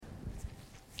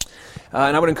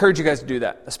And I would encourage you guys to do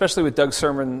that, especially with Doug's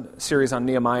sermon series on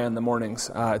Nehemiah in the mornings.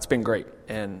 It's been great,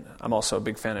 and I'm also a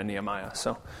big fan of Nehemiah.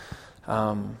 So,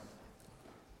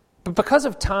 but because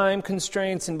of time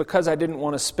constraints and because I didn't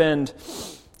want to spend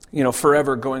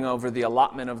forever going over the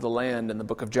allotment of the land in the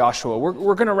book of Joshua,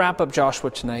 we're going to wrap up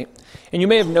Joshua tonight. And you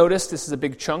may have noticed this is a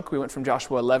big chunk. We went from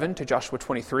Joshua 11 to Joshua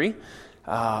 23.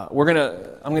 I'm going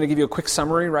to give you a quick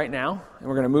summary right now, and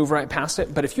we're going to move right past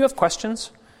it. But if you have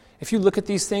questions, if you look at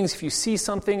these things, if you see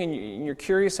something and you're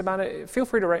curious about it, feel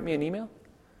free to write me an email,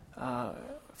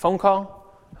 phone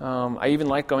call. I even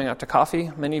like going out to coffee.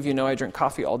 Many of you know I drink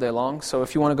coffee all day long. So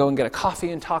if you want to go and get a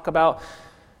coffee and talk about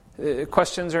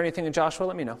questions or anything in Joshua,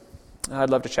 let me know.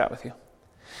 I'd love to chat with you.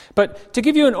 But to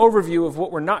give you an overview of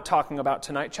what we're not talking about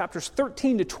tonight, chapters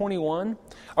 13 to 21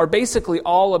 are basically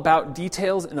all about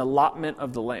details and allotment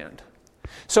of the land.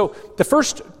 So the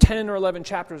first 10 or 11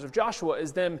 chapters of Joshua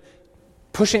is them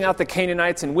pushing out the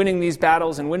Canaanites and winning these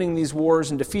battles and winning these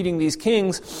wars and defeating these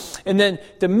kings. And then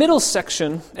the middle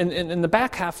section and the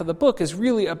back half of the book is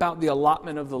really about the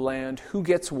allotment of the land, who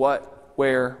gets what,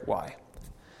 where, why.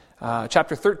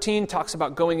 Chapter 13 talks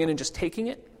about going in and just taking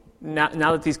it. Now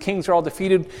that these kings are all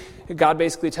defeated, God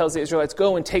basically tells the Israelites,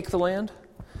 go and take the land.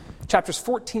 Chapters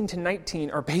 14 to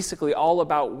 19 are basically all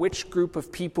about which group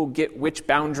of people get which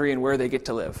boundary and where they get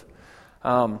to live,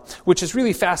 which is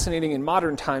really fascinating in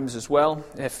modern times as well.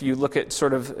 If you look at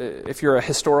if you're a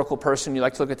historical person, you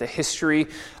like to look at the history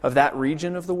of that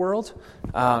region of the world,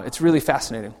 it's really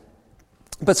fascinating.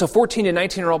 But so 14 and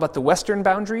 19 are all about the western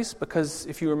boundaries, because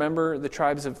if you remember, the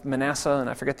tribes of Manasseh, and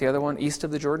I forget the other one, east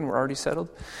of the Jordan, were already settled.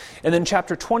 And then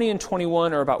chapter 20 and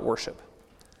 21 are about worship,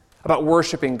 about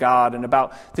worshiping God, and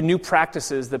about the new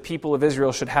practices the people of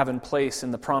Israel should have in place in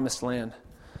the promised land.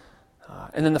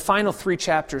 And then the final three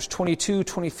chapters, 22,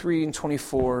 23, and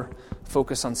 24,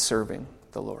 focus on serving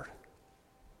the Lord.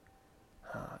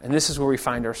 And this is where we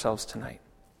find ourselves tonight.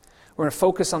 We're going to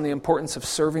focus on the importance of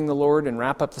serving the Lord and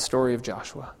wrap up the story of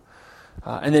Joshua.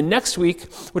 And then next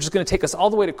week, which is going to take us all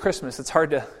the way to Christmas, it's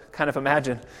hard to kind of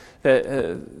imagine that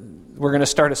we're going to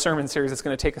start a sermon series that's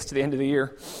going to take us to the end of the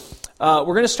year. We're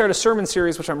going to start a sermon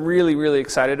series, which I'm really, really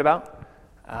excited about.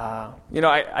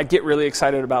 I get really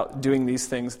excited about doing these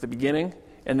things at the beginning,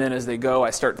 and then as they go, I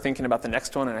start thinking about the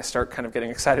next one, and I start kind of getting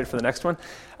excited for the next one.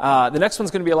 The next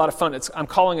one's going to be a lot of fun. I'm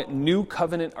calling it New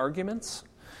Covenant Arguments,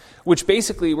 which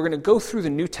basically we're going to go through the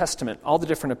New Testament, all the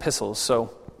different epistles.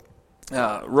 So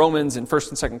Romans and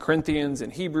 1st and 2nd Corinthians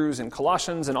and Hebrews and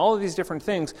Colossians and all of these different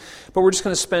things. But we're just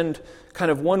going to spend kind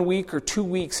of 1 week or 2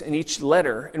 weeks in each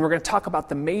letter, and we're going to talk about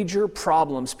the major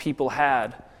problems people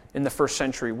had in the first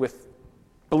century with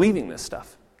believing this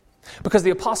stuff. Because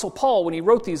the Apostle Paul, when he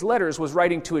wrote these letters, was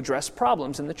writing to address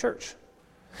problems in the church.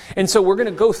 And so we're going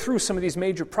to go through some of these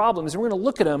major problems, and we're going to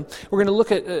look at them. We're going to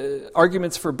look at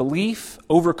arguments for belief,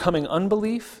 overcoming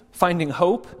unbelief, finding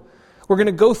hope. We're going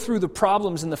to go through the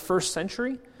problems in the first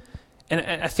century, and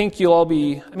I think you'll all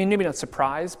be, maybe not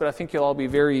surprised, but I think you'll all be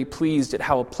very pleased at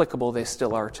how applicable they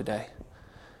still are today.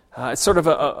 It's sort of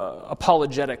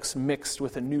apologetics mixed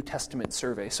with a New Testament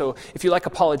survey. So if you like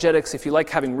apologetics, if you like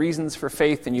having reasons for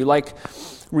faith, and you like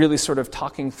really sort of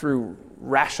talking through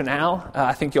rationale,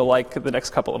 I think you'll like the next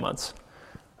couple of months.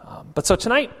 But so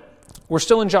tonight, we're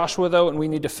still in Joshua, though, and we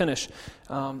need to finish.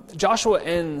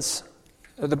 The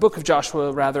book of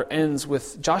Joshua, rather, ends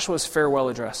with Joshua's farewell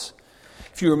address.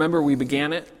 If you remember, we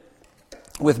began it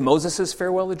with Moses'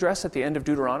 farewell address at the end of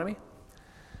Deuteronomy.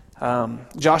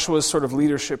 Joshua's sort of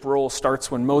leadership role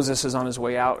starts when Moses is on his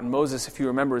way out. And Moses, if you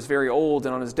remember, is very old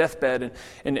and on his deathbed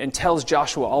and tells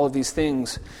Joshua all of these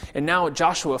things. And now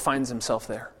Joshua finds himself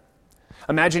there.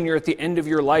 Imagine you're at the end of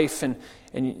your life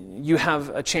and you have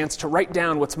a chance to write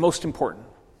down what's most important.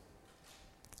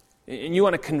 And you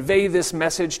want to convey this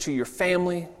message to your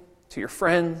family, to your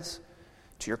friends,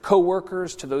 to your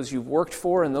coworkers, to those you've worked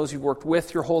for and those you've worked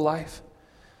with your whole life.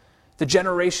 The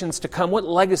generations to come, what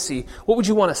legacy, what would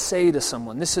you want to say to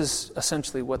someone? This is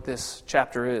essentially what this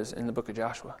chapter is in the book of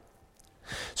Joshua.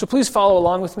 So please follow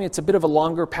along with me. It's a bit of a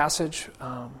longer passage,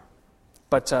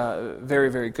 but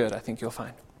very, very good, I think you'll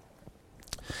find.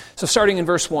 So starting in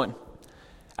verse 1.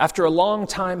 After a long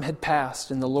time had passed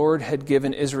and the Lord had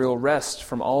given Israel rest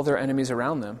from all their enemies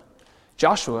around them,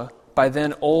 Joshua, by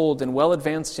then old and well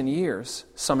advanced in years,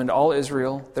 summoned all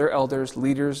Israel, their elders,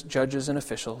 leaders, judges, and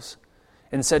officials,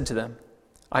 and said to them,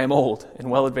 I am old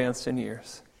and well advanced in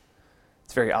years.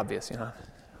 It's very obvious,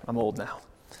 I'm old now.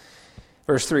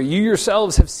 Verse 3, you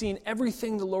yourselves have seen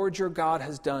everything the Lord your God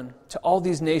has done to all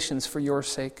these nations for your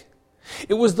sake.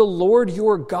 It was the Lord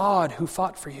your God who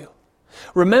fought for you.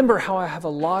 Remember how I have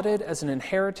allotted as an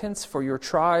inheritance for your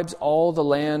tribes all the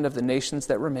land of the nations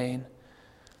that remain,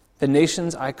 the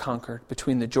nations I conquered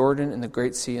between the Jordan and the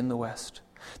great sea in the west.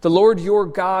 The Lord your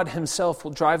God himself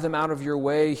will drive them out of your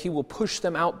way. He will push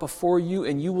them out before you,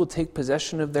 and you will take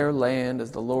possession of their land as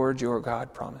the Lord your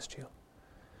God promised you.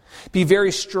 Be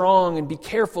very strong and be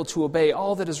careful to obey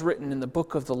all that is written in the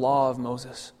book of the law of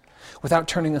Moses, without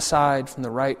turning aside from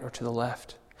the right or to the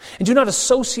left. And do not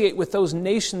associate with those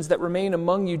nations that remain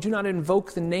among you. Do not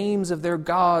invoke the names of their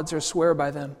gods or swear by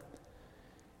them.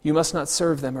 You must not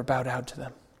serve them or bow down to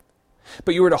them.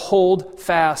 But you are to hold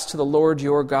fast to the Lord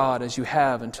your God as you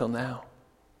have until now.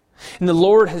 And the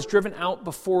Lord has driven out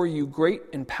before you great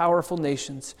and powerful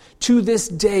nations. To this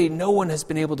day, no one has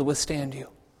been able to withstand you.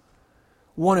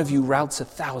 One of you routs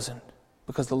 1,000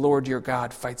 because the Lord your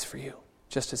God fights for you,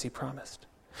 just as he promised.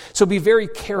 So be very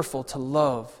careful to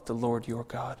love the Lord your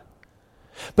God.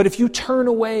 But if you turn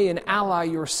away and ally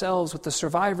yourselves with the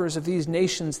survivors of these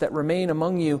nations that remain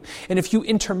among you, and if you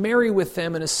intermarry with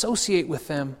them and associate with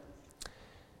them,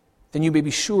 then you may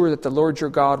be sure that the Lord your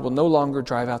God will no longer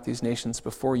drive out these nations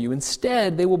before you.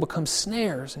 Instead, they will become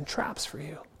snares and traps for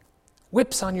you,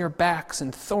 whips on your backs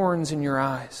and thorns in your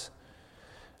eyes,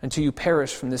 until you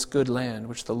perish from this good land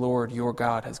which the Lord your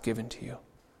God has given to you.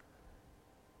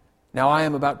 Now I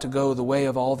am about to go the way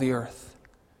of all the earth.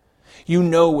 You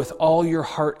know with all your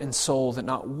heart and soul that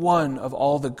not one of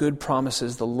all the good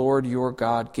promises the Lord your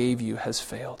God gave you has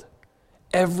failed.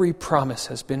 Every promise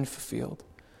has been fulfilled.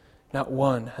 Not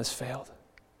one has failed.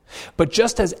 But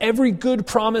just as every good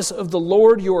promise of the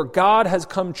Lord your God has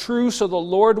come true, so the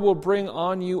Lord will bring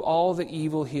on you all the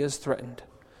evil he has threatened,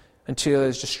 until he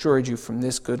has destroyed you from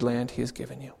this good land he has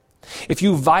given you. If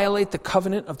you violate the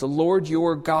covenant of the Lord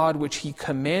your God, which he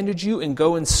commanded you, and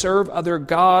go and serve other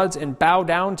gods and bow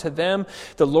down to them,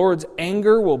 the Lord's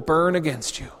anger will burn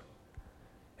against you,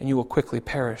 and you will quickly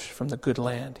perish from the good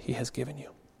land he has given you.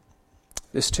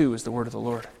 This too is the word of the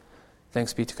Lord.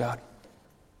 Thanks be to God.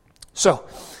 So,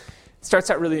 it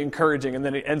starts out really encouraging, and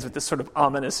then it ends with this sort of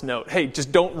ominous note. Hey,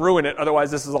 just don't ruin it,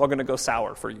 otherwise this is all going to go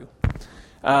sour for you.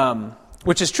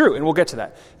 Which is true, and we'll get to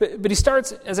that. But he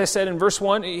starts, as I said, in verse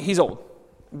 1, he's old,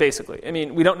 basically. I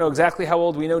mean, we don't know exactly how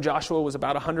old. We know Joshua was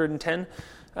about 110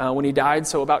 when he died,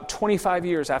 so about 25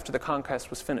 years after the conquest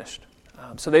was finished.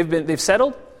 So they've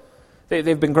settled.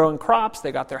 They've been growing crops.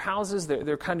 They got their houses.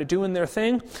 They're kind of doing their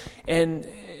thing. And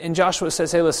Joshua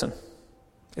says, hey, listen,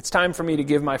 it's time for me to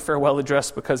give my farewell address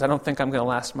because I don't think I'm going to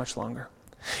last much longer.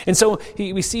 And so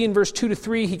we see in verse 2 to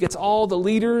 3, he gets all the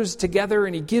leaders together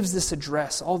and he gives this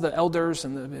address, all the elders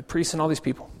and the priests and all these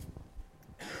people.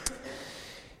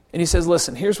 And he says,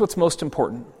 listen, here's what's most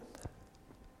important.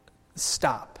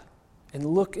 Stop and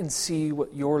look and see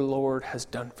what your Lord has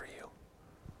done for you.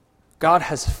 God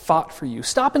has fought for you.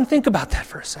 Stop and think about that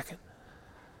for a second.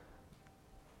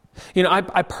 You know,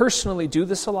 I personally do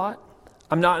this a lot.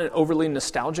 I'm not an overly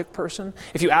nostalgic person.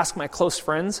 If you ask my close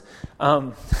friends,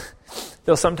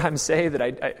 they'll sometimes say that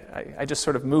I just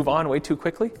sort of move on way too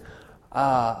quickly.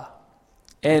 But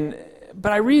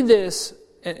I read this,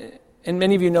 and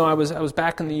many of you know I was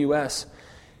back in the U.S.,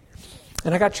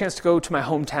 and I got a chance to go to my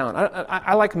hometown.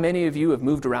 I like many of you, have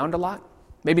moved around a lot.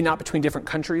 Maybe not between different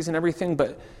countries and everything,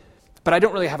 but I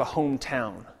don't really have a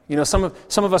hometown. You know, some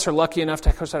of us are lucky enough to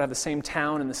have the same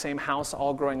town and the same house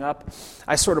all growing up.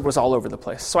 I sort of was all over the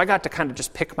place. So I got to kind of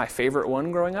just pick my favorite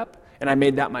one growing up, and I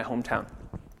made that my hometown.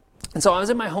 And so I was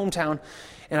in my hometown,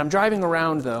 and I'm driving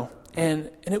around, though, and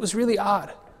it was really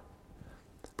odd.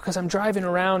 Because I'm driving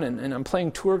around, and I'm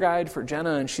playing tour guide for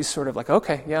Jenna, and she's sort of like,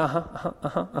 okay, yeah,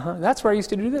 that's where I used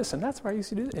to do this, and that's where I used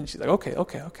to do that. And she's like,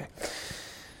 okay.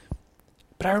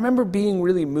 But I remember being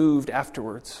really moved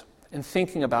afterwards and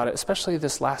thinking about it, especially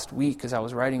this last week as I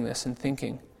was writing this and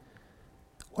thinking,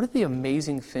 what are the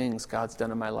amazing things God's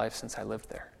done in my life since I lived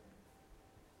there?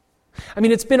 I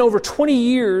mean, it's been over 20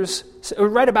 years,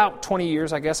 right about 20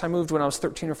 years, I guess. I moved when I was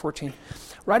 13 or 14.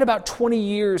 Right about 20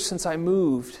 years since I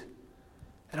moved.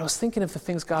 And I was thinking of the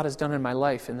things God has done in my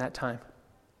life in that time.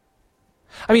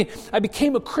 I mean, I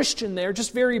became a Christian there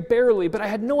just very barely, but I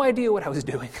had no idea what I was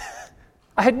doing.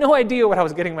 I had no idea what I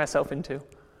was getting myself into.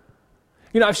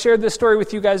 You know, I've shared this story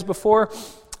with you guys before.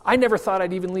 I never thought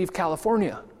I'd even leave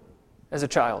California as a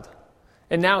child.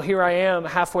 And now here I am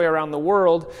halfway around the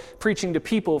world preaching to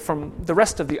people from the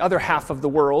rest of the other half of the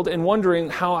world and wondering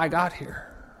how I got here.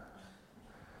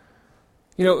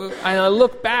 You know, I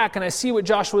look back and I see what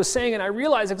Joshua is saying and I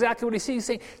realize exactly what he's saying. He's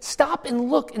saying, stop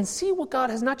and look and see what God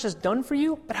has not just done for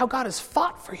you, but how God has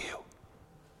fought for you.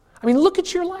 I mean, look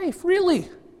at your life, really.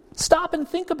 Stop and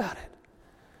think about it.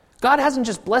 God hasn't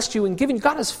just blessed you and given you.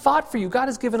 God has fought for you. God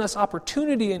has given us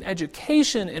opportunity and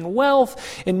education and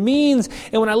wealth and means.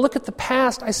 And when I look at the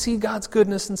past, I see God's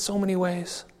goodness in so many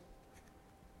ways.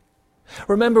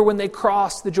 Remember when they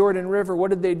crossed the Jordan River, what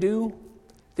did they do?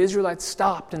 The Israelites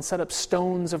stopped and set up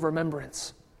stones of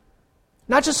remembrance.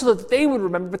 Not just so that they would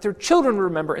remember, but their children would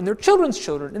remember, and their children's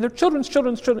children, and their children's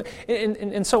children's children,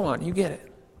 and so on. You get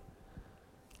it.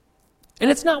 And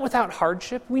it's not without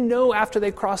hardship. We know after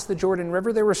they crossed the Jordan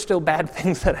River, there were still bad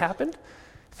things that happened.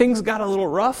 Things got a little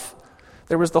rough.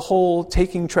 There was the whole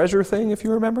taking treasure thing, if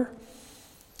you remember.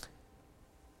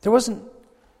 It wasn't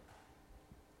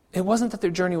that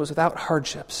their journey was without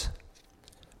hardships.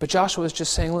 But Joshua is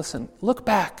just saying, listen, look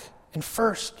back, and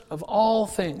first of all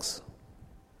things,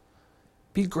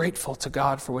 be grateful to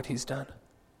God for what he's done.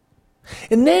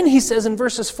 And then he says in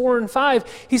verses 4 and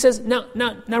 5, he says, now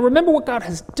remember what God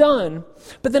has done,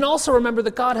 but then also remember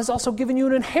that God has also given you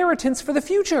an inheritance for the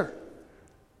future.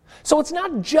 So it's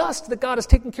not just that God has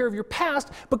taken care of your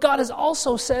past, but God has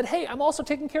also said, hey, I'm also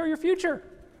taking care of your future.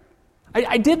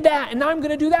 I did that, and now I'm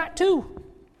going to do that too.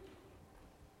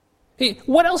 Hey,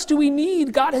 what else do we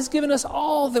need? God has given us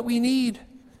all that we need,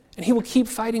 and he will keep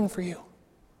fighting for you.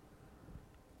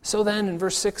 So then in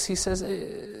verse 6, he says,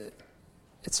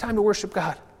 it's time to worship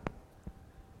God.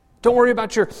 Don't worry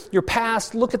about your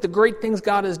past. Look at the great things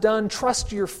God has done.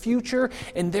 Trust your future,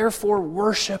 and therefore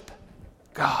worship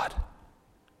God.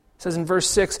 It says in verse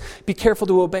 6, be careful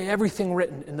to obey everything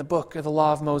written in the book of the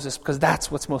law of Moses, because that's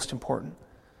what's most important.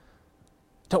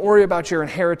 Don't worry about your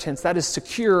inheritance. That is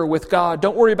secure with God.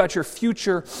 Don't worry about your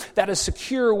future. That is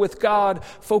secure with God.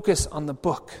 Focus on the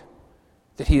book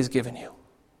that he has given you.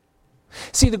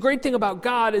 See, the great thing about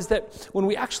God is that when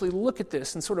we actually look at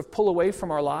this and sort of pull away from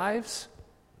our lives,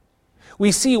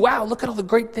 we see, wow, look at all the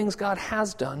great things God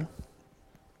has done.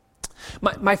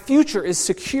 My future is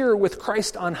secure with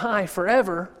Christ on high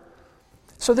forever.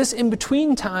 So this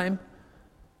in-between time,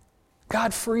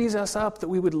 God frees us up that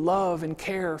we would love and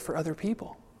care for other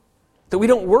people. That we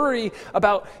don't worry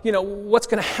about, what's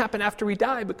going to happen after we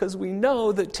die, because we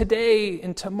know that today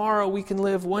and tomorrow we can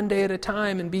live one day at a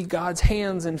time and be God's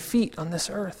hands and feet on this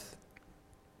earth.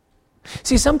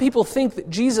 See, some people think that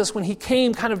Jesus, when he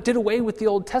came, kind of did away with the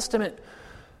Old Testament.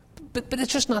 But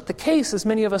it's just not the case, as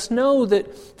many of us know,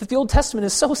 that the Old Testament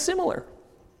is so similar.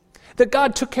 That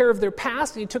God took care of their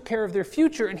past and he took care of their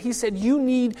future, and he said, you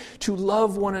need to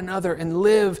love one another and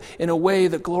live in a way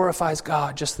that glorifies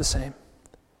God just the same.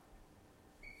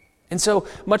 And so,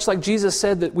 much like Jesus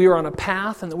said that we are on a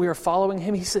path and that we are following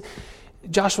him,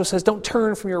 Joshua says, don't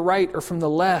turn from your right or from the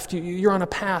left. You're on a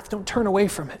path. Don't turn away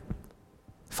from it.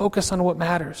 Focus on what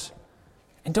matters.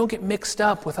 And don't get mixed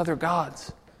up with other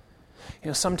gods.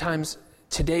 Sometimes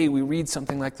today we read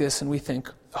something like this and we think,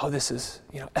 oh, this is,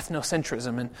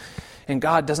 ethnocentrism and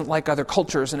God doesn't like other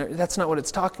cultures. And that's not what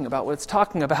it's talking about. What it's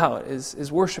talking about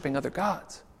is worshiping other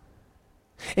gods.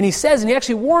 And he says, and he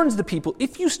actually warns the people,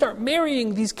 if you start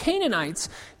marrying these Canaanites,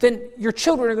 then your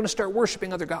children are going to start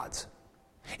worshiping other gods.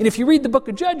 And if you read the book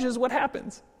of Judges, what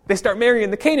happens? They start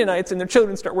marrying the Canaanites and their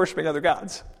children start worshiping other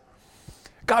gods.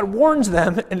 God warns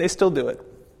them and they still do it.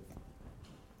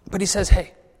 But he says,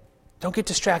 hey, don't get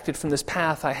distracted from this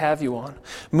path I have you on.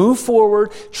 Move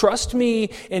forward, trust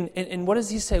me, and what does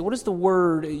he say? What is the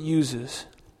word it uses?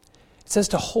 It says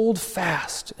to hold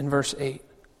fast in verse 8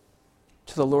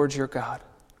 to the Lord your God.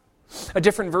 A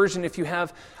different version, if you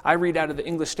have, I read out of the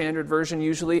English Standard Version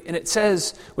usually, and it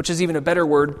says, which is even a better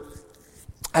word,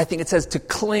 I think it says to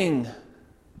cling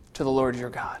to the Lord your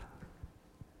God.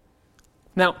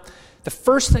 Now, the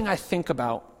first thing I think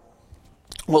about,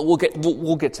 well, we'll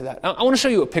get to that. I want to show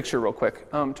you a picture real quick.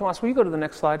 Tomas, will you go to the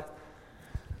next slide?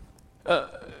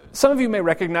 Some of you may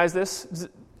recognize this. Does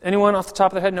anyone off the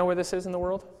top of their head know where this is in the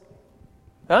world?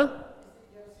 Huh?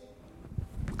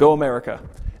 Go America.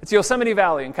 It's Yosemite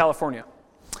Valley in California.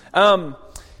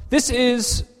 This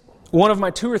is one of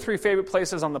my 2 or 3 favorite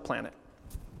places on the planet.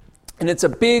 And it's a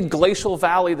big glacial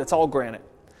valley that's all granite.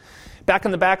 Back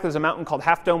in the back, there's a mountain called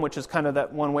Half Dome, which is kind of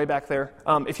that one way back there.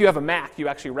 If you have a Mac, you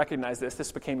actually recognize this.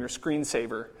 This became your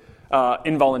screensaver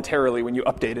involuntarily when you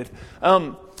updated.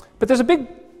 But there's a big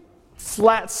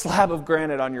flat slab of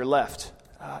granite on your left,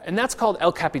 and that's called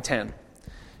El Capitan.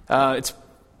 It's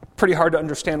pretty hard to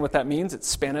understand what that means. It's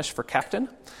Spanish for captain.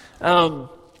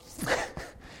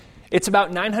 It's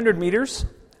about 900 meters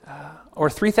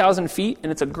or 3,000 feet,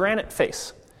 and it's a granite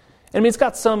face. I mean, it's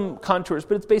got some contours,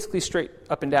 but it's basically straight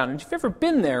up and down. And if you've ever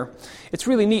been there, it's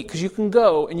really neat because you can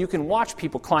go and you can watch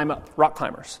people climb up, rock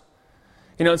climbers.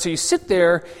 And so you sit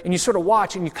there and you sort of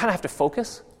watch and you kind of have to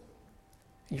focus.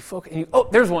 You focus, and oh,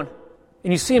 there's one.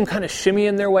 And you see them kind of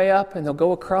shimmying their way up, and they'll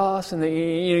go across, and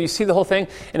you see the whole thing.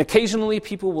 And occasionally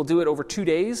people will do it over 2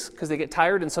 days because they get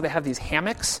tired, and so they have these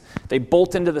hammocks. They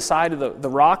bolt into the side of the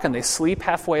rock, and they sleep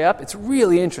halfway up. It's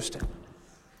really interesting.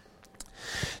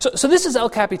 So this is El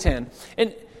Capitan.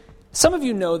 And some of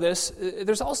you know this.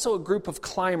 There's also a group of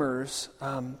climbers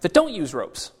that don't use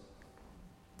ropes.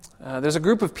 There's a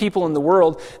group of people in the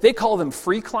world, they call them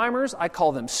free climbers. I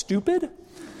call them stupid.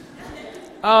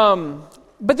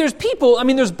 But there's people,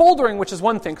 there's bouldering, which is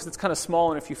one thing, because it's kind of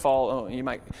small, and if you fall, you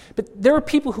might. But there are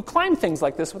people who climb things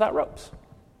like this without ropes,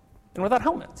 and without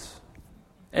helmets,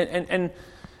 and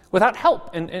without help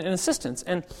and assistance.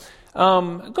 And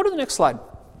go to the next slide.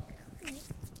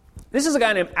 This is a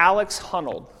guy named Alex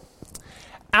Honnold.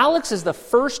 Alex is the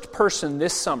first person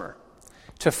this summer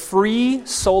to free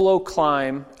solo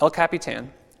climb El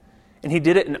Capitan, and he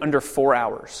did it in under 4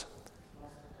 hours.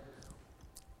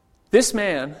 This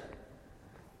man,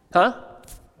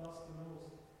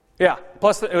 Yeah,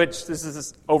 plus which this is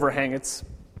this overhang, it's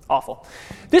awful.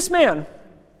 This man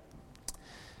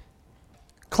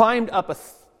climbed up a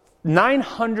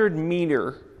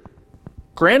 900-meter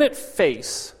granite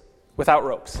face without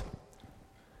ropes.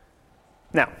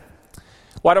 Now,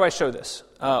 why do I show this?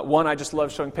 One, I just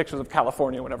love showing pictures of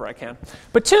California whenever I can.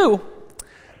 But two,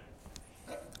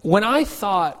 when I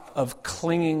thought of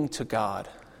clinging to God,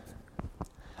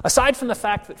 aside from the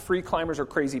fact that free climbers are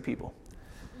crazy people,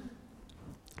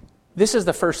 this is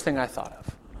the first thing I thought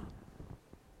of.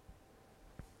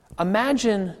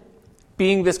 Imagine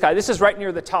being this guy. This is right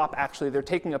near the top, actually. They're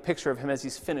taking a picture of him as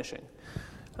he's finishing,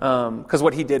 because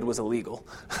what he did was illegal.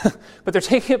 But they're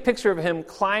taking a picture of him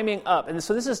climbing up. And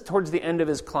so this is towards the end of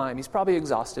his climb. He's probably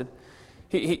exhausted.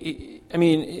 If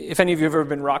any of you have ever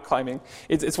been rock climbing,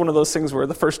 it's one of those things where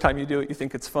the first time you do it, you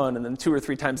think it's fun, and then 2 or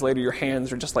 3 times later, your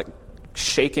hands are just like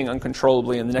shaking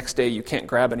uncontrollably, and the next day you can't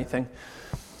grab anything.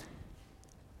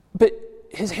 But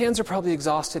his hands are probably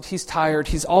exhausted. He's tired.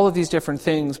 He's all of these different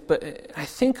things. But I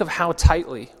think of how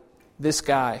tightly this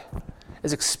guy,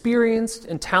 as experienced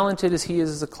and talented as he is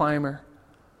as a climber,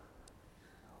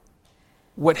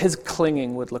 what his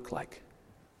clinging would look like.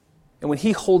 And when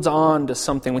he holds on to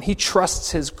something, when he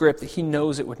trusts his grip, that he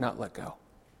knows it would not let go.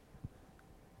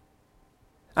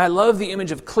 I love the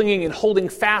image of clinging and holding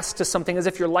fast to something as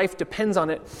if your life depends on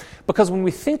it, because when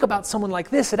we think about someone like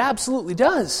this, it absolutely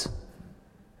does.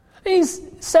 He's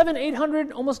 700,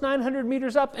 800, almost 900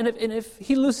 meters up, and if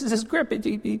he loses his grip,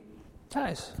 he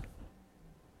dies.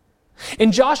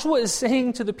 And Joshua is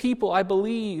saying to the people, I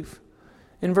believe,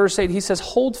 in verse 8, he says,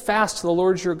 hold fast to the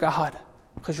Lord your God,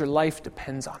 because your life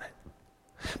depends on it.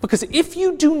 Because if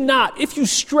you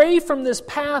stray from this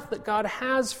path that God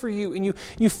has for you, and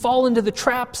you fall into the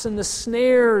traps and the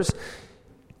snares,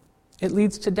 it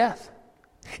leads to death.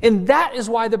 And that is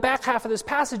why the back half of this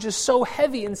passage is so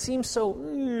heavy and seems so,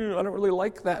 I don't really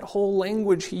like that whole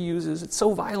language he uses. It's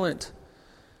so violent.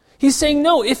 He's saying,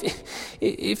 no,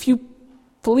 if you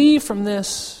flee from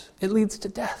this, it leads to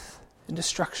death and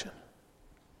destruction.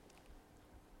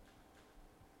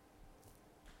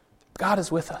 God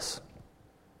is with us.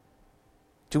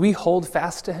 Do we hold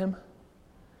fast to him?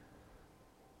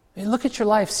 Look at your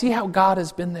life. See how God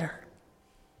has been there.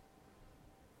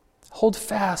 Hold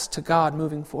fast to God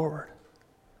moving forward.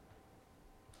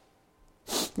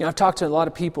 I've talked to a lot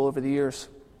of people over the years,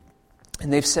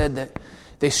 and they've said that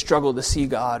they struggle to see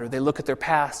God, or they look at their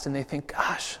past and they think,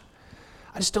 gosh,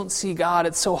 I just don't see God.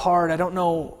 It's so hard. I don't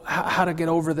know how to get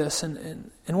over this.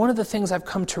 And one of the things I've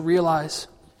come to realize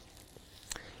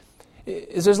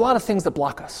is there's a lot of things that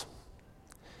block us.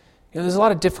 There's a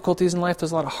lot of difficulties in life.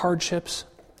 There's a lot of hardships.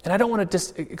 And I don't want to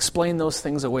just explain those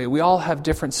things away. We all have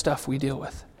different stuff we deal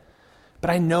with. But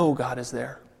I know God is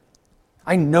there.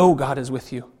 I know God is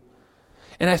with you.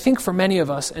 And I think for many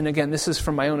of us, and again, this is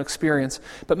from my own experience,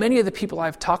 but many of the people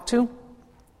I've talked to,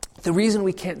 the reason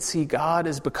we can't see God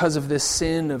is because of this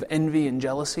sin of envy and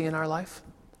jealousy in our life.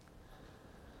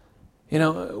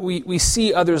 We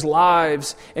see others'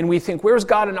 lives and we think, where's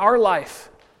God in our life?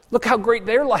 Look how great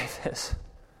their life is.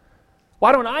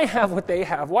 Why don't I have what they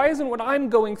have? Why isn't what I'm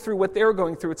going through what they're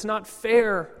going through? It's not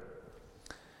fair.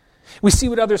 We see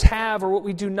what others have or what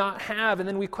we do not have, and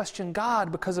then we question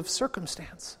God because of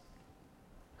circumstance.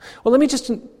 Well, let me just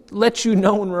let you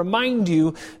know and remind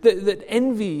you that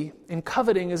envy and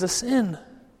coveting is a sin.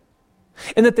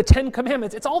 And that the 10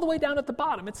 Commandments, it's all the way down at the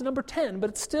bottom. It's number 10,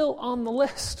 but it's still on the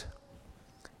list.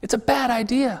 It's a bad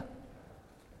idea.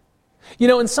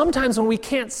 And sometimes when we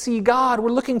can't see God,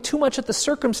 we're looking too much at the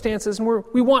circumstances, and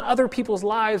we want other people's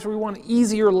lives, or we want an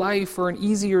easier life or an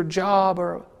easier job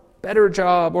or a better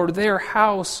job or their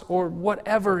house or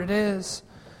whatever it is.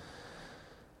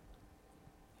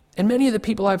 And many of the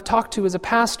people I've talked to as a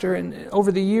pastor and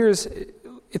over the years,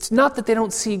 it's not that they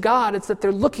don't see God, it's that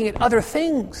they're looking at other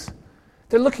things.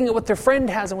 They're looking at what their friend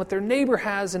has and what their neighbor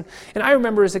has. And I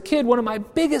remember as a kid, one of my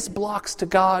biggest blocks to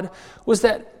God was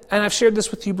that, and I've shared this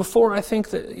with you before, I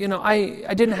think that,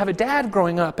 I didn't have a dad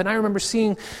growing up. And I remember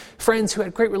seeing friends who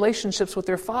had great relationships with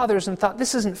their fathers and thought,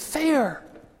 this isn't fair.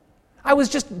 I was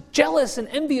just jealous and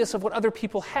envious of what other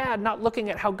people had, not looking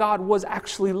at how God was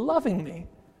actually loving me.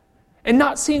 And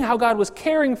not seeing how God was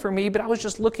caring for me, but I was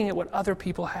just looking at what other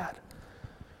people had.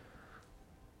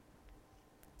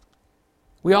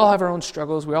 We all have our own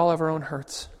struggles. We all have our own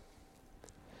hurts.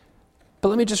 But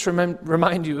let me just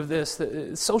remind you of this,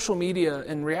 that social media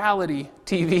and reality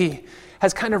TV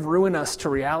has kind of ruined us to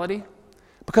reality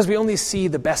because we only see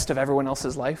the best of everyone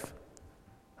else's life,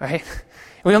 right?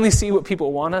 We only see what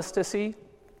people want us to see.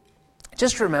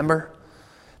 Just remember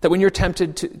that when you're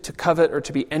tempted to covet or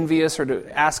to be envious or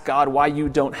to ask God why you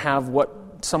don't have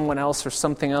what someone else or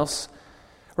something else,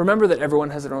 remember that everyone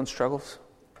has their own struggles.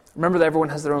 Remember that everyone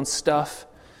has their own stuff.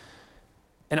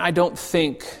 And I don't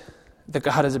think that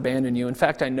God has abandoned you. In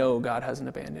fact, I know God hasn't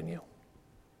abandoned you.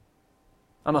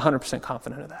 I'm 100%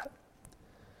 confident of that.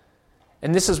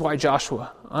 And this is why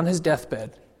Joshua, on his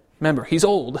deathbed, remember, he's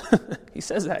old. He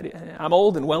says that. I'm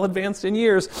old and well advanced in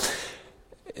years.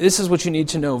 This is what you need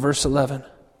to know. Verse 11.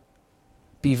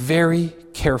 Be very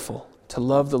careful to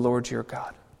love the Lord your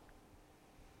God.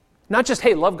 Not just,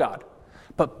 hey, love God,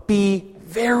 but be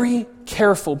very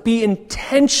careful. Be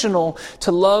intentional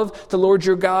to love the Lord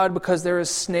your God because there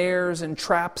is snares and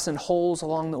traps and holes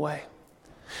along the way.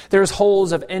 There's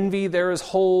holes of envy. There is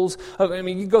holes of,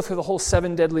 you go through the whole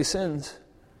 7 deadly sins.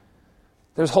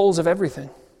 There's holes of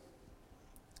everything.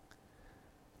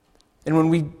 And when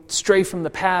we stray from the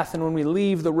path and when we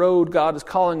leave the road God is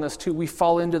calling us to, we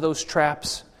fall into those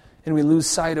traps and we lose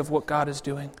sight of what God is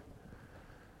doing.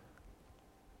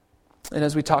 And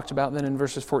as we talked about then in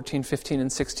verses 14, 15,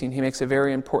 and 16, he makes a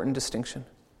very important distinction.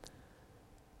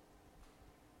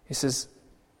 He says,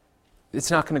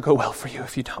 it's not going to go well for you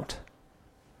if you don't.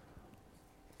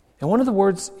 And one of the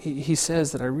words he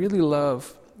says that I really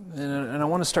love, and I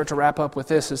want to start to wrap up with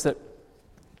this, is that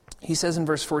he says in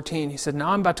verse 14, he said, now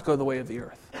I'm about to go the way of the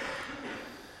earth.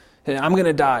 And I'm going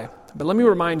to die. But let me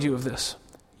remind you of this.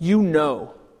 You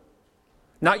know,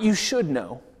 not you should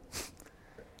know,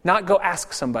 not go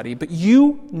ask somebody, but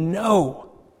you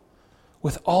know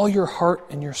with all your heart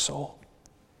and your soul.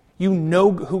 You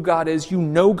know who God is. You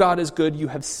know God is good. You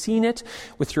have seen it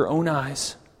with your own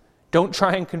eyes. Don't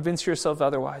try and convince yourself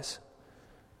otherwise.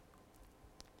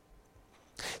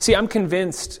 See, I'm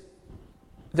convinced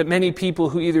that many people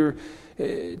who either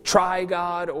try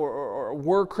God or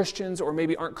were Christians or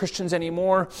maybe aren't Christians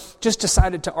anymore just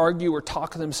decided to argue or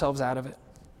talk themselves out of it.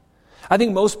 I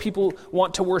think most people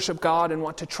want to worship God and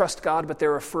want to trust God, but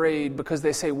they're afraid because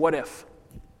they say, what if?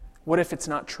 What if it's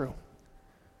not true?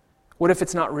 What if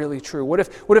it's not really true? What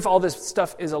if all this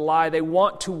stuff is a lie? They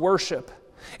want to worship.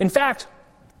 In fact,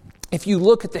 if you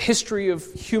look at the history of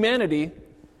humanity,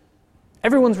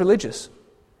 everyone's religious.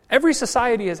 Every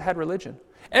society has had religion.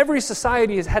 Every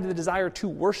society has had the desire to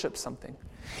worship something.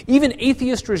 Even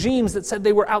atheist regimes that said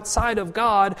they were outside of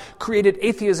God created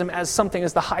atheism as something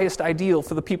as the highest ideal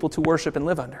for the people to worship and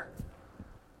live under.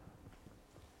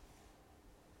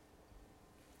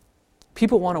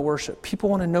 People want to worship. People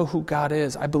want to know who God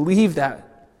is. I believe that.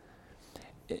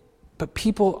 But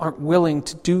people aren't willing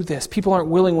to do this. People aren't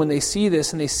willing when they see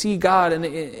this and they see God and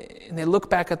they look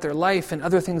back at their life and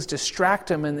other things distract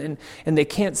them and they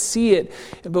can't see it.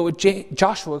 But what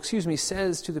Joshua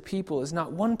says to the people is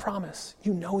not one promise.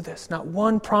 You know this. Not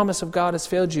one promise of God has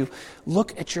failed you.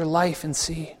 Look at your life and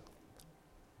see.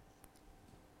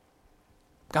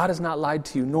 God has not lied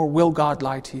to you, nor will God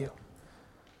lie to you.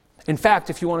 In fact,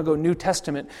 if you want to go New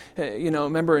Testament,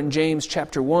 remember in James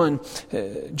chapter 1,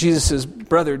 Jesus'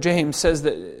 brother James says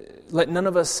that let none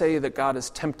of us say that God is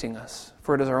tempting us,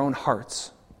 for it is our own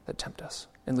hearts that tempt us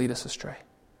and lead us astray.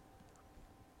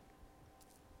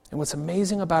 And what's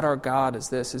amazing about our God is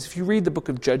this, is if you read the book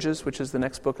of Judges, which is the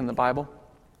next book in the Bible,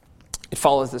 it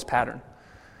follows this pattern.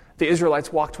 The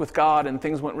Israelites walked with God and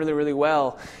things went really, really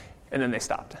well, and then they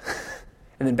stopped.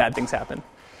 And then bad things happened.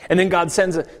 And then God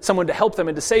sends someone to help them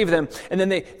and to save them. And then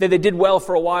they did well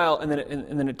for a while, and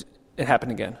then it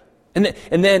happened again. And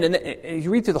then you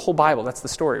read through the whole Bible, that's the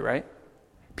story, right?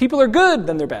 People are good,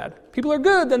 then they're bad. People are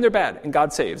good, then they're bad. And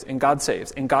God saves, and God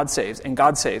saves, and God saves, and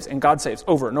God saves, and God saves,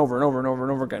 over and over and over and over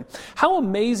and over again. How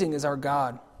amazing is our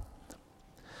God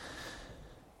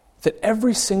that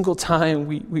every single time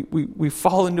we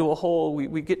fall into a hole,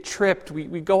 we get tripped,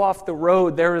 we go off the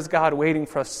road, there is God waiting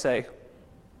for us to say,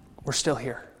 we're still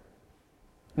here.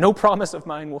 No promise of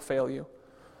mine will fail you.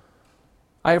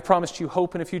 I have promised you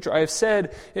hope in a future. I have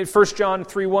said in 1 John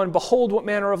 3:1, behold what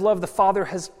manner of love the Father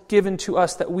has given to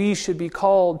us that we should be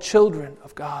called children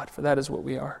of God, for that is what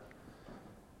we are.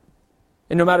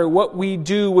 And no matter what we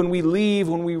do, when we leave,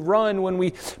 when we run, when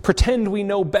we pretend we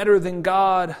know better than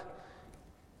God,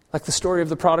 like the story of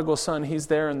the prodigal son, he's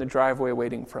there in the driveway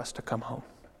waiting for us to come home.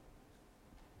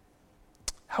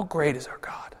 How great is our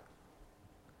God?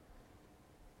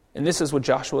 And this is what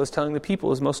Joshua is telling the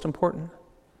people is most important.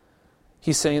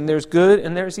 He's saying there's good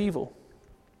and there's evil.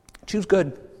 Choose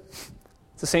good.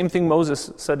 It's the same thing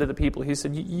Moses said to the people. He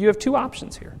said, you have two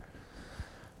options here.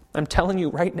 I'm telling you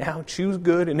right now, choose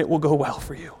good and it will go well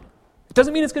for you. It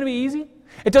doesn't mean it's going to be easy.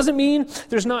 It doesn't mean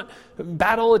there's not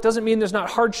battle. It doesn't mean there's not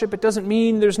hardship. It doesn't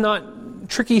mean there's not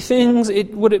tricky things.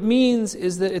 What it means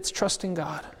is that it's trusting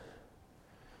God.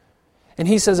 And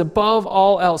he says, above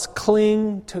all else,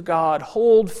 cling to God.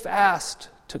 Hold fast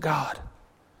to God.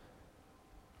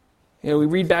 We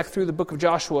read back through the book of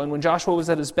Joshua, and when Joshua was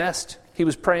at his best, he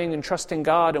was praying and trusting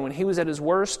God. And when he was at his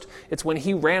worst, it's when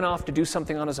he ran off to do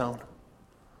something on his own.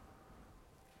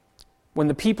 When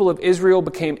the people of Israel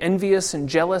became envious and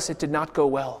jealous, it did not go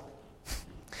well.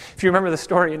 If you remember the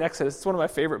story in Exodus, it's one of my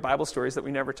favorite Bible stories that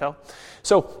we never tell.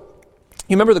 So,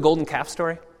 you remember the golden calf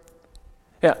story?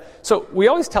 Yeah. So, we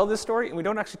always tell this story, and we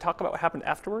don't actually talk about what happened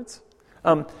afterwards.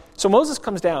 So Moses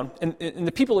comes down, and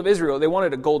the people of Israel, they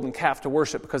wanted a golden calf to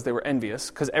worship because they were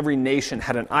envious, because every nation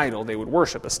had an idol they would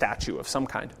worship, a statue of some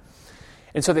kind.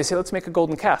 And so they say, let's make a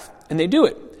golden calf. And they do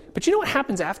it. But you know what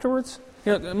happens afterwards?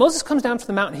 Moses comes down from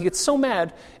the mountain, he gets so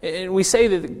mad, and we say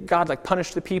that God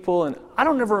punished the people, and I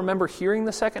don't ever remember hearing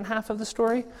the second half of the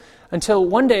story until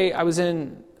one day I was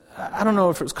in, I don't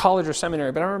know if it was college or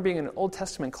seminary, but I remember being in an Old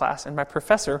Testament class, and my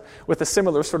professor, with a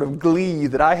similar sort of glee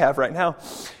that I have right now,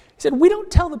 he said, we don't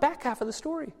tell the back half of the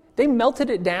story. They melted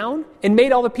it down and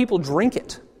made all the people drink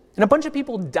it. And a bunch of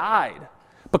people died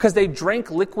because they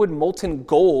drank liquid molten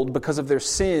gold because of their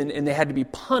sin, and they had to be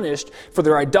punished for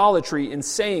their idolatry in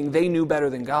saying they knew better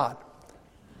than God.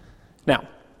 Now,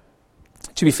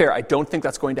 to be fair, I don't think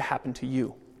that's going to happen to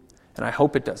you, and I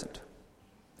hope it doesn't.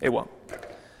 It won't.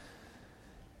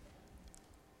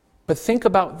 But think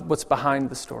about what's behind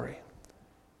the story.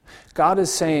 God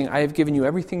is saying, I have given you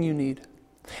everything you need.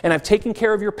 And I've taken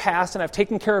care of your past, and I've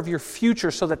taken care of your future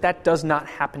so that does not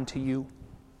happen to you.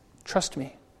 Trust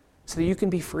me, so that you can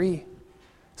be free.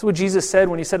 That's what Jesus said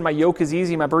when he said, my yoke is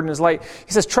easy, my burden is light.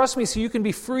 He says, trust me so you can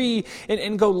be free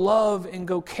and go love and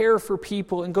go care for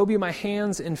people and go be my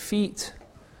hands and feet.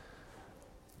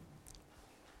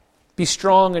 Be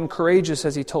strong and courageous,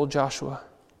 as he told Joshua.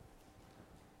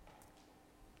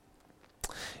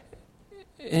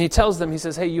 And he tells them, he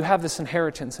says, hey, you have this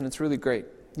inheritance, and it's really great.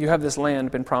 You have this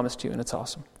land been promised to you, and it's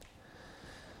awesome.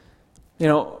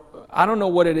 I don't know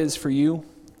what it is for you.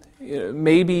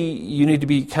 Maybe you need to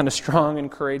be kind of strong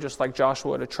and courageous like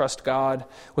Joshua to trust God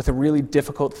with a really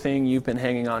difficult thing you've been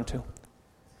hanging on to.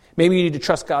 Maybe you need to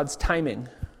trust God's timing.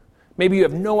 Maybe you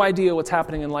have no idea what's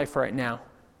happening in life right now.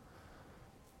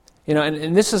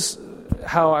 And this is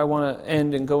how I want to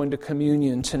end and go into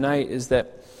communion tonight, is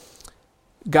that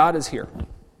God is here.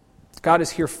 God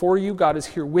is here for you, God is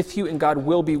here with you, and God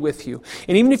will be with you.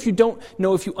 And even if you don't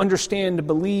know if you understand to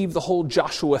believe the whole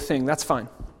Joshua thing, that's fine.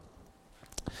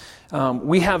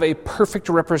 We have a perfect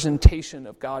representation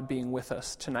of God being with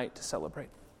us tonight to celebrate.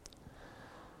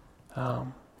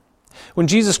 When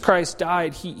Jesus Christ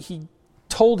died, he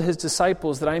told his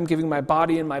disciples that I am giving my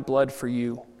body and my blood for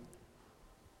you.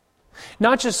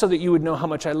 Not just so that you would know how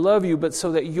much I love you, but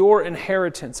so that your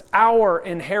inheritance, our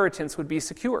inheritance, would be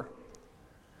secure.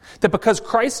 That because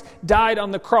Christ died on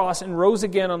the cross and rose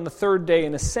again on the third day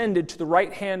and ascended to the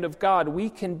right hand of God, we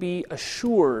can be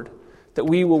assured that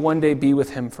we will one day be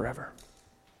with him forever.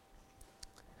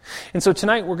 And so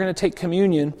tonight we're going to take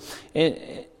communion,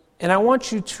 and I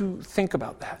want you to think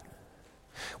about that.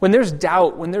 When there's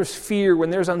doubt, when there's fear,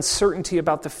 when there's uncertainty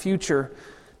about the future,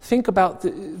 think about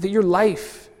that your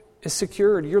life is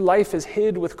secured. Your life is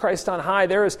hid with Christ on high.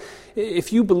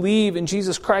 If you believe in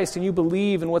Jesus Christ and you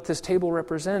believe in what this table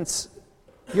represents,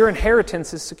 your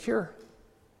inheritance is secure.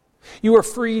 You are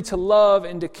free to love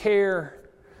and to care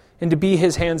and to be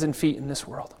his hands and feet in this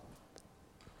world.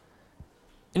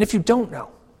 And if you don't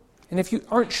know, and if you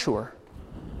aren't sure,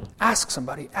 ask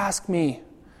somebody, ask me.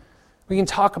 We can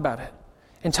talk about it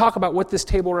and talk about what this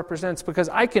table represents, because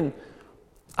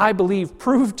I believe,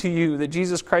 prove to you that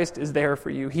Jesus Christ is there for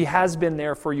you. He has been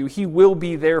there for you. He will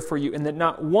be there for you. And that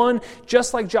not one,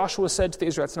 just like Joshua said to the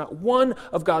Israelites, not one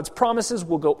of God's promises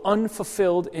will go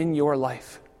unfulfilled in your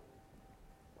life.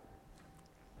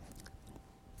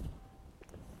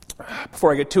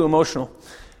 Before I get too emotional,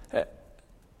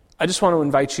 I just want to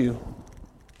invite you.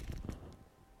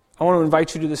 I want to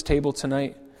invite you to this table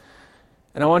tonight.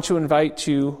 And I want to invite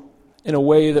you in a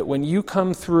way that when you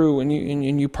come through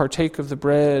and you partake of the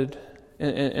bread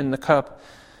and the cup,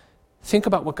 think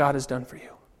about what God has done for you.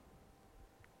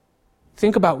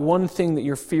 Think about one thing that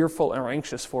you're fearful or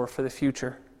anxious for the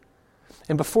future.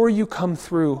 And before you come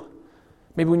through,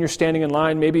 maybe when you're standing in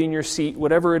line, maybe in your seat,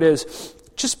 whatever it is,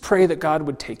 just pray that God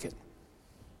would take it.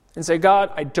 And say,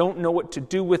 God, I don't know what to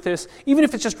do with this. Even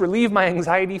if it's just relieve my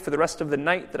anxiety for the rest of the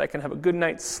night, that I can have a good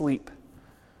night's sleep.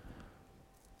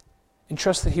 And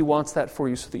trust that He wants that for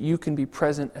you so that you can be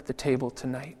present at the table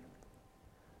tonight.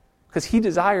 Because He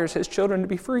desires His children to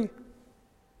be free.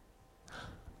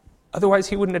 Otherwise,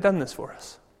 He wouldn't have done this for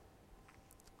us.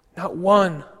 Not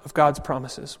one of God's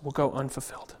promises will go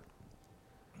unfulfilled.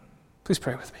 Please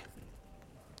pray with me.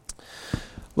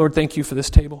 Lord, thank you for this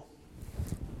table.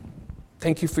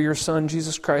 Thank you for your Son,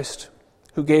 Jesus Christ,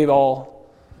 who gave all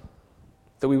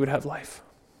that we would have life.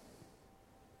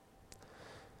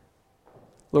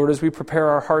 Lord, as we prepare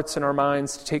our hearts and our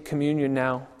minds to take communion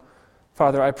now,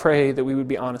 Father, I pray that we would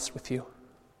be honest with you.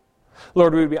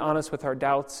 Lord, we would be honest with our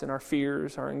doubts and our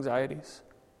fears, our anxieties.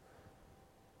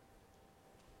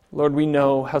 Lord, we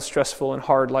know how stressful and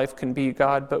hard life can be,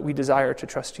 God, but we desire to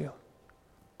trust you.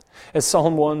 As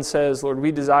Psalm 1 says, Lord,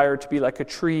 we desire to be like a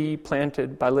tree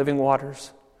planted by living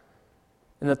waters,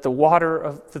 and that the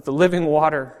living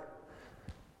water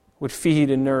would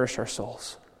feed and nourish our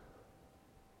souls.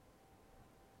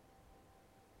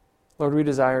 Lord, we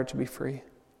desire to be free.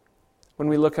 When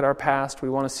we look at our past, we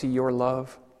want to see your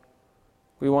love.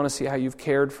 We want to see how you've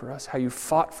cared for us, how you've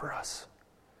fought for us.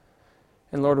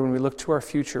 And Lord, when we look to our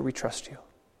future, we trust you.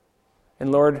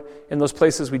 And Lord, in those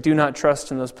places we do not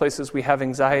trust, in those places we have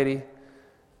anxiety,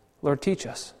 Lord, teach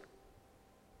us.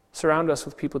 Surround us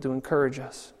with people to encourage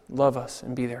us, love us,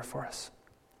 and be there for us.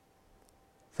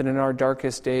 That in our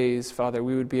darkest days, Father,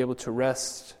 we would be able to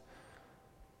rest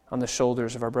on the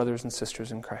shoulders of our brothers and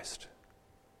sisters in Christ.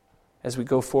 As we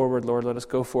go forward, Lord, let us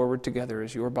go forward together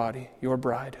as your body, your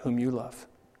bride, whom you love.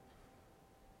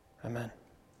 Amen.